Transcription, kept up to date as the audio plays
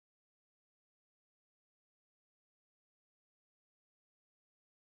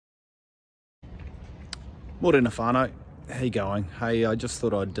Morena whānau, how you going? Hey, I just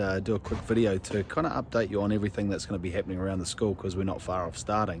thought I'd do a quick video to kind of update you on everything that's going to be happening around the school, because we're not far off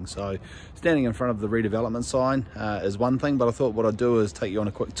starting. So standing in front of the redevelopment sign is one thing, but I thought what I'd do is take you on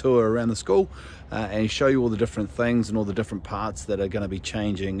a quick tour around the school and show you all the different things and all the different parts that are going to be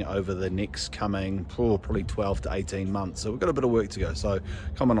changing over the next coming probably 12 to 18 months. So we've got a bit of work to go. So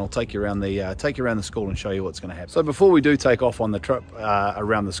come on, I'll take you around the school and show you what's going to happen. So before we do take off on the trip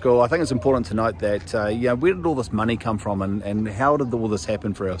around the school, I think it's important to note that where did all this money come from, and how did all this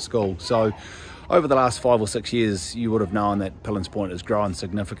happen for our school? So over the last 5 or 6 years, you would have known that Pillans Point has grown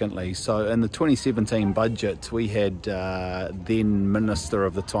significantly. So in the 2017 budget, we had then Minister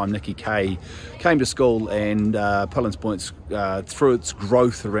of the time, Nikki Kay, came to school, and Pillans Point, through its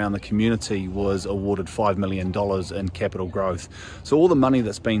growth around the community, was awarded $5 million in capital growth. So all the money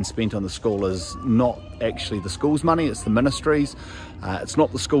that's been spent on the school is not actually the school's money, it's the ministry's. It's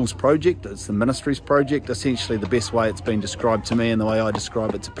not the school's project, it's the ministry's project. Essentially, the best way it's been described to me and the way I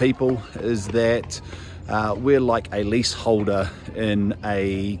describe it to people is that we're like a leaseholder in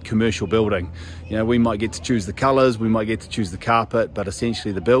a commercial building. You know, we might get to choose the colours, we might get to choose the carpet, but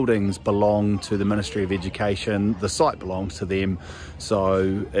essentially the buildings belong to the Ministry of Education, the site belongs to them.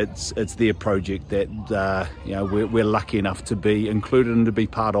 So it's their project that we're lucky enough to be included and to be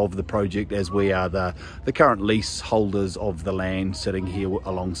part of the project, as we are the current leaseholders of the land sitting here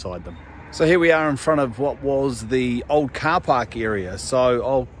alongside them. So here we are in front of what was the old car park area. So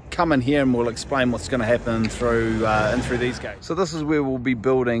I'll come in here and we'll explain what's going to happen through these gates. So this is where we'll be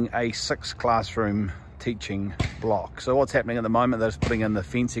building a 6 classroom teaching block. So what's happening at the moment, they're just putting in the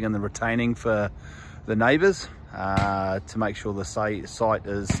fencing and the retaining for the neighbours to make sure the site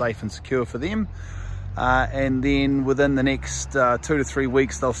is safe and secure for them. And then within the next 2 to 3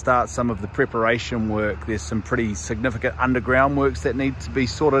 weeks, they'll start some of the preparation work. There's some pretty significant underground works that need to be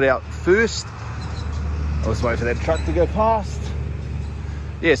sorted out first. I'll just wait for that truck to go past.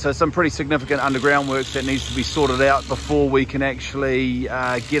 Yeah, so some pretty significant underground works that needs to be sorted out before we can actually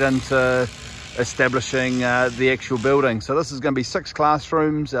get into establishing the actual building. So this is going to be 6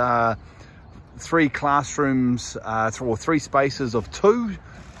 classrooms, 3 classrooms, or 3 spaces of 2,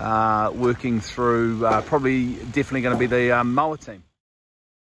 working through definitely going to be the mower team.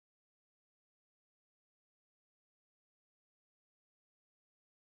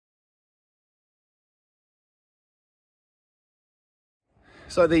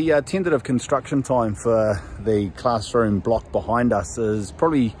 So the tentative construction time for the classroom block behind us is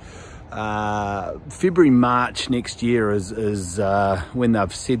probably February, March next year is when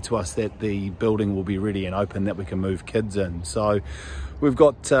they've said to us that the building will be ready and open, that we can move kids in. So we've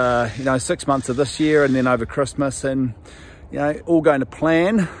got 6 months of this year, and then over Christmas, and all going to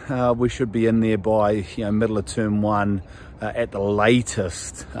plan, we should be in there by middle of term 1 at the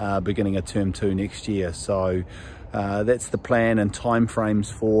latest, beginning of term 2 next year. So that's the plan and time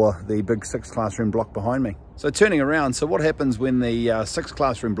frames for the big 6 classroom block behind me. So turning around, so what happens when the 6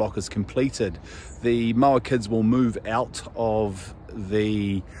 classroom block is completed? The mower kids will move out of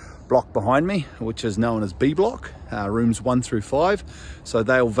the block behind me, which is known as B block, rooms 1 through 5. So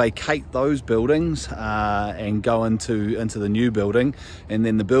they'll vacate those buildings and go into the new building, and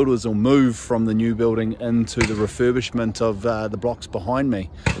then the builders will move from the new building into the refurbishment of the blocks behind me.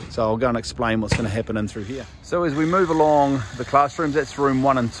 So I'll go and explain what's going to happen in through here. So as we move along the classrooms, that's room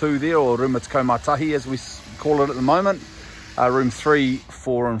 1 and 2 there, or room Matahi as we call it at the moment, room 3,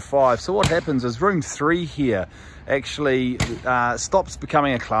 4 and 5. So what happens is room 3 here actually stops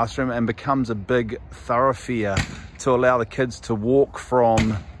becoming a classroom and becomes a big thoroughfare to allow the kids to walk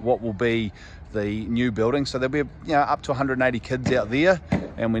from what will be the new building. So there'll be up to 180 kids out there,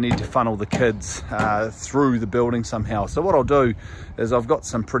 and we need to funnel the kids through the building somehow. So what I'll do is I've got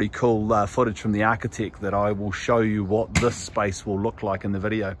some pretty cool footage from the architect that I will show you what this space will look like in the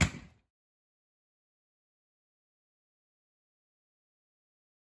video.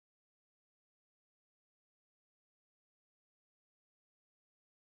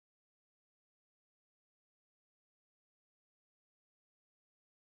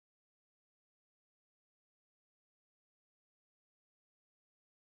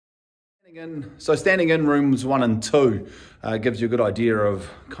 Standing in rooms 1 and 2 gives you a good idea of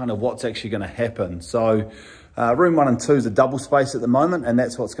kind of what's actually going to happen. So room 1 and 2 is a double space at the moment, and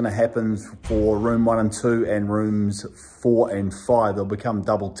that's what's going to happen for room 1 and 2 and rooms 4 and 5. They'll become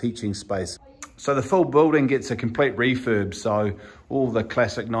double teaching space. So the full building gets a complete refurb. So all the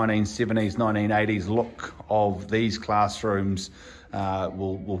classic 1970s, 1980s look of these classrooms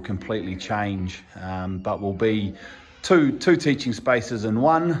will completely change, but will be two teaching spaces in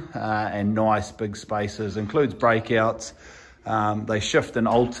one, and nice big spaces, includes breakouts. They shift and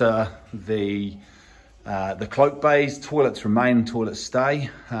alter the The cloak bays, toilets remain, toilets stay.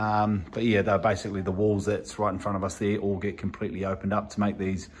 But yeah, they're basically the walls that's right in front of us there all get completely opened up to make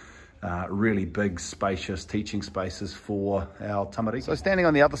these really big, spacious teaching spaces for our tamariki. So standing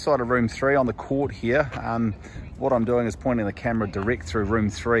on the other side of room 3 on the court here, what I'm doing is pointing the camera direct through room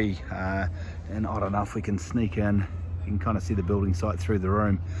 3, and I don't know if we can sneak in. You can kind of see the building site through the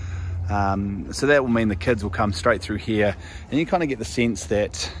room. So that will mean the kids will come straight through here, and you kind of get the sense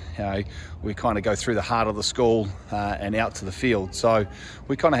that, you know, we kind of go through the heart of the school and out to the field. So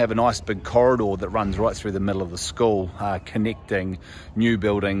we kind of have a nice big corridor that runs right through the middle of the school, connecting new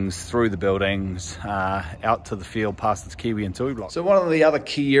buildings through the buildings out to the field past its kiwi and tui block. So one of the other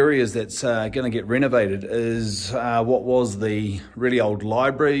key areas that's going to get renovated is what was the really old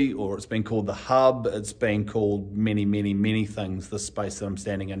library, or it's been called the hub. It's been called many things, this space that I'm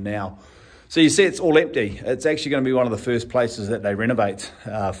standing in now. So you see it's all empty. It's actually going to be one of the first places that they renovate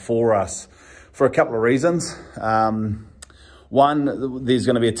for us, for a couple of reasons. One, there's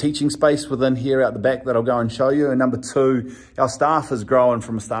going to be a teaching space within here out the back that I'll go and show you. And number 2, our staff has grown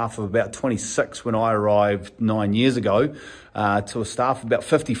from a staff of about 26 when I arrived 9 years ago to a staff of about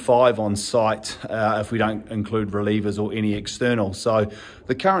 55 on site if we don't include relievers or any external. So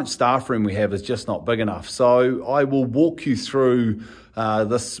the current staff room we have is just not big enough. So I will walk you through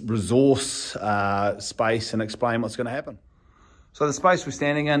this resource space and explain what's going to happen. So the space we're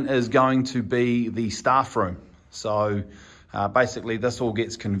standing in is going to be the staff room. So basically this all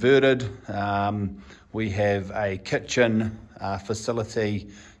gets converted. We have a kitchen facility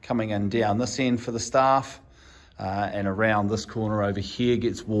coming in down this end for the staff, and around this corner over here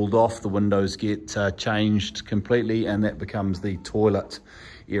gets walled off. The windows get changed completely, and that becomes the toilet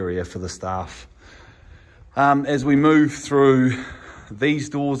area for the staff. As we move through these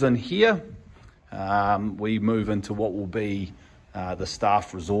doors in here, we move into what will be the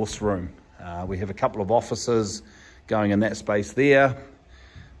staff resource room. We have a couple of offices going in that space there.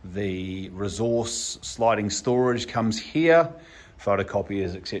 The resource sliding storage comes here,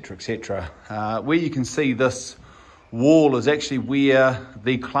 photocopiers, etc. Where you can see this wall is actually where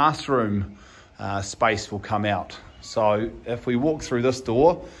the classroom space will come out. So if we walk through this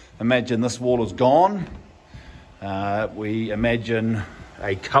door, imagine this wall is gone. We imagine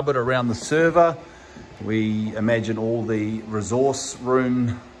a cupboard around the server. We imagine all the resource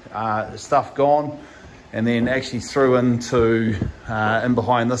room stuff gone, and then actually through into in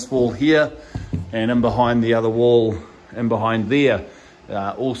behind this wall here, and in behind the other wall, in behind there,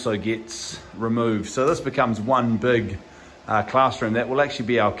 also gets removed. So this becomes one big classroom that will actually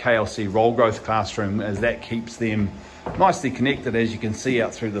be our KLC role growth classroom, as that keeps them nicely connected, as you can see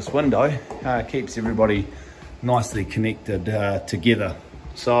out through this window. Keeps everybody nicely connected together.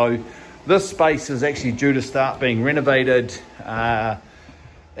 So this space is actually due to start being renovated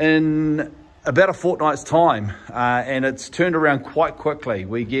in about a fortnight's time, and it's turned around quite quickly.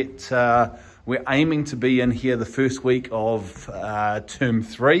 We're aiming to be in here the first week of term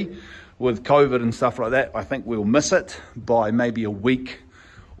 3. With COVID and stuff like that, I think we'll miss it by maybe a week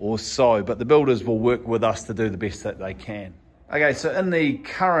or so, but the builders will work with us to do the best that they can. Okay, so in the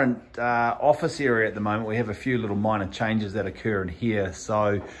current office area at the moment, we have a few little minor changes that occur in here.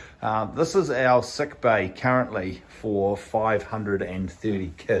 So this is our sick bay currently for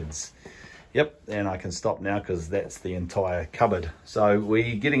 530 kids. Yep, and I can stop now because that's the entire cupboard. So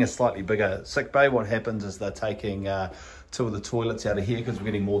we're getting a slightly bigger sick bay. What happens is they're taking 2 of the toilets out of here because we're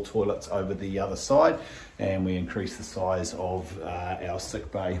getting more toilets over the other side, and we increase the size of our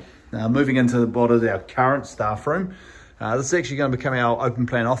sick bay. Now moving into what is our current staff room. This is actually going to become our open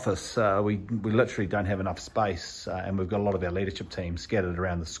plan office. We literally don't have enough space, and we've got a lot of our leadership team scattered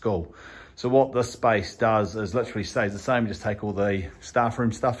around the school. So what this space does is literally stays the same. Just take all the staff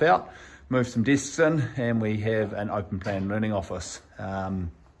room stuff out, move some desks in, and we have an open plan learning office.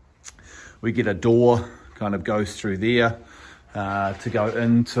 We get a door, kind of goes through there to go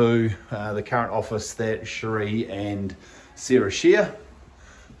into the current office that Cherie and Sarah share.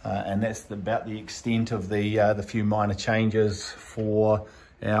 And that's about the extent of the few minor changes for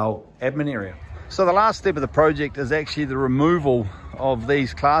our admin area. So the last step of the project is actually the removal of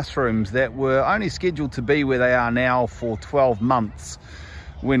these classrooms that were only scheduled to be where they are now for 12 months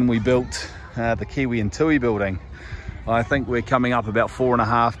when we built the Kiwi and Tui building. I think we're coming up about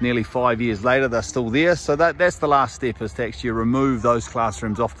 4.5, nearly 5 years later, they're still there. So that's the last step, is to actually remove those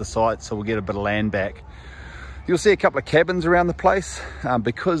classrooms off the site so we'll get a bit of land back. You'll see a couple of cabins around the place.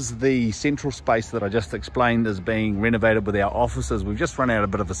 Because the central space that I just explained is being renovated with our offices, we've just run out a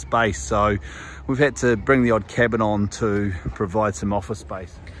bit of a space, so we've had to bring the odd cabin on to provide some office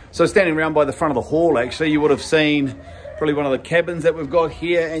space. So standing around by the front of the hall, actually, you would have seen probably one of the cabins that we've got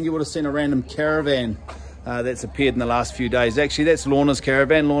here, and you would have seen a random caravan that's appeared in the last few days. Actually, that's Lorna's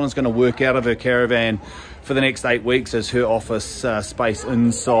caravan. Lorna's going to work out of her caravan for the next 8 weeks as her office space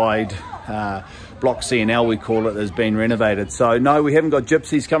inside Block C and L, we call it, has been renovated. So no, we haven't got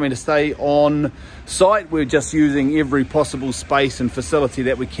gypsies coming to stay on site. We're just using every possible space and facility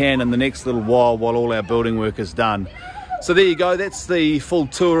that we can in the next little while all our building work is done. So there you go, that's the full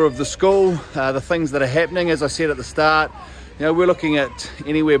tour of the school, the things that are happening. As I said at the start, you know, we're looking at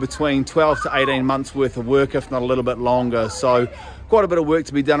anywhere between 12 to 18 months worth of work, if not a little bit longer. So quite a bit of work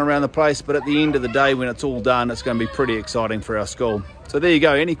to be done around the place, but at the end of the day, when it's all done, it's going to be pretty exciting for our school. So there you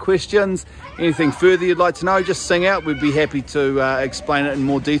go. Any questions, anything further you'd like to know, just sing out. We'd be happy to explain it in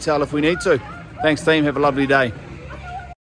more detail if we need to. Thanks, team. Have a lovely day.